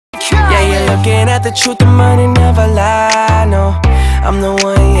looking at the truth, the money never lie, no. I'm the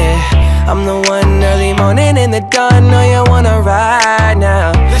one, yeah, I'm the one. Early morning in the dawn, know you wanna ride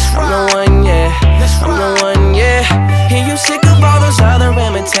now. I'm the one, yeah, I'm the one, yeah. Hear you sick of all those other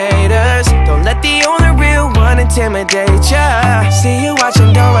imitators. Don't let the only real one intimidate ya. See you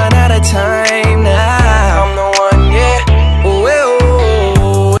watching, don't run out of time now. I'm the one, yeah, ooh,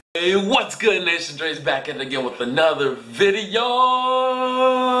 ooh. Hey, what's good, Nation? Dre's back at it again with another video.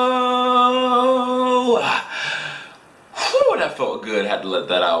 Whew, that felt good. Had to let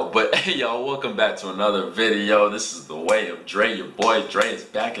that out. But hey, y'all, welcome back to another video. This is The Way of Dre. Your boy Dre is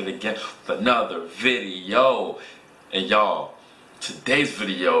back at it again with another video. And y'all, today's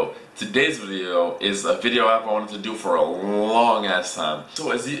video is a video I've wanted to do for a long ass time.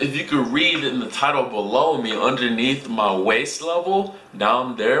 So if you could read in the title below me, underneath my waist level,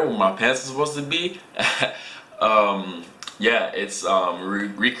 down there where my pants are supposed to be, yeah, it's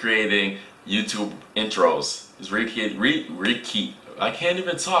recreating YouTube intros. It's I can't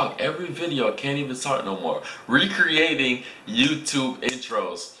even talk. Every video I can't even talk no more. Recreating YouTube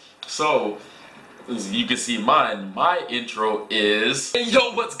intros. So as you can see my intro is, hey,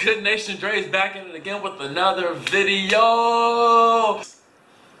 yo, what's good, Nation? Dre's back at it again with another video.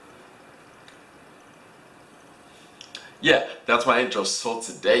 Yeah, that's my intro. So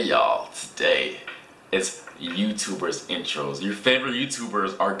today, y'all, it's YouTubers intros. Your favorite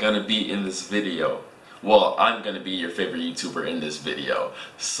YouTubers are gonna be in this video. Well, I'm gonna be your favorite YouTuber in this video.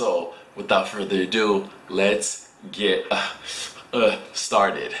 So without further ado, let's get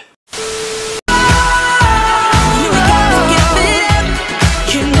started.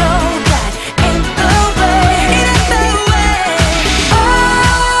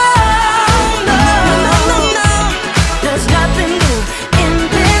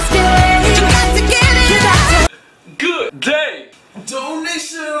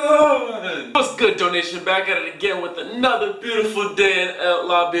 What's good, Donation? Back at it again with another beautiful day in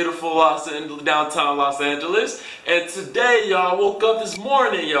downtown Los Angeles. And today, y'all, woke up this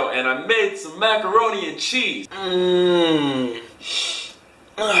morning, yo, and I made some macaroni and cheese. It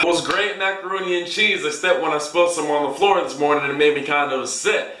was great macaroni and cheese, except when I spilled some on the floor this morning, it made me kind of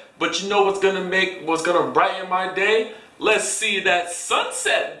upset. But you know what's gonna brighten my day? Let's see that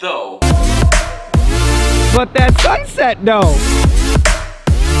sunset, though. But that sunset, though.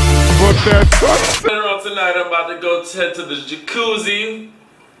 Later on tonight, I'm about to go head to the jacuzzi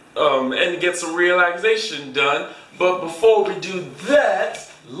and get some relaxation done. But before we do that,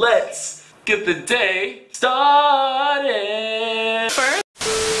 let's get the day started. First,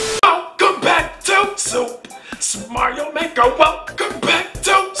 welcome back to Soup. Mario Maker, welcome back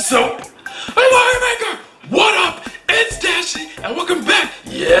to Soup. Hey, Mario Maker, what up? It's Dashy, and welcome back.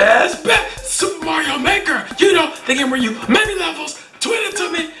 Yes, back Super Mario Maker. You know, the game where you many levels. Tweet it to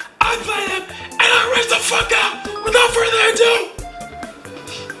me. I play them, and I raise the fuck out. Without further ado,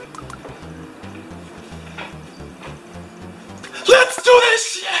 let's do this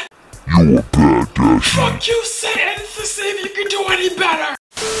shit. You a bad Dashy. Fuck you, Satan. To see if you can do any better.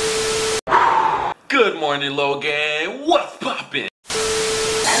 Good morning, Logan. What's poppin'?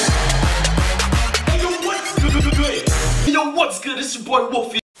 Yo, what's good? Yo, what's good? It's your boy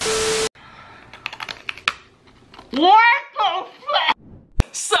Wolfie. What the fuck?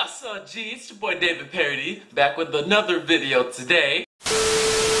 Sasa G, it's your boy David Parody, back with another video today.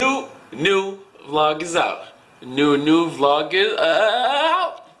 New vlog is out. New vlog is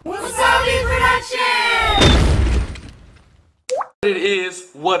out. Wasabi Production! What it is,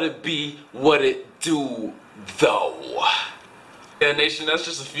 what it be, what it do, though. Yeah, Nation, that's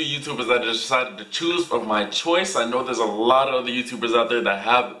just a few YouTubers that I just decided to choose of my choice. I know there's a lot of other YouTubers out there that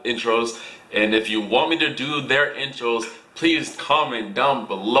have intros, and if you want me to do their intros, please comment down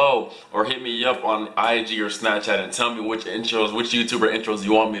below or hit me up on IG or Snapchat and tell me which YouTuber intros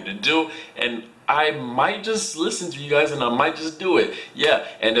you want me to do, and I might just listen to you guys and I might just do it. Yeah,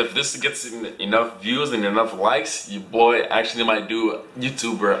 and if this gets enough views and enough likes, your boy actually might do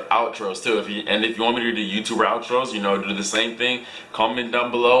YouTuber outros too. If you want me to do YouTuber outros, you know, do the same thing. Comment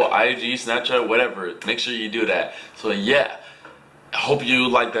down below, IG, Snapchat, whatever. Make sure you do that. So yeah. I hope you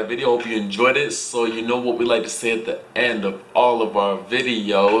liked that video, hope you enjoyed it. So you know what we like to say at the end of all of our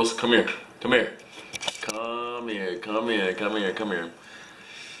videos. Come here, come here. Come here, come here, come here, come here.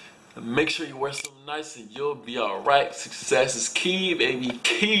 Make sure you wear something nice and you'll be alright. Success is key, baby,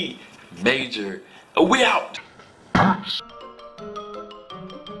 key. Major. We out.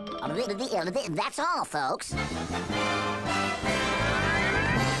 That's all, folks.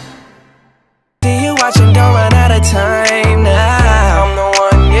 See you watching, don't run out of time now.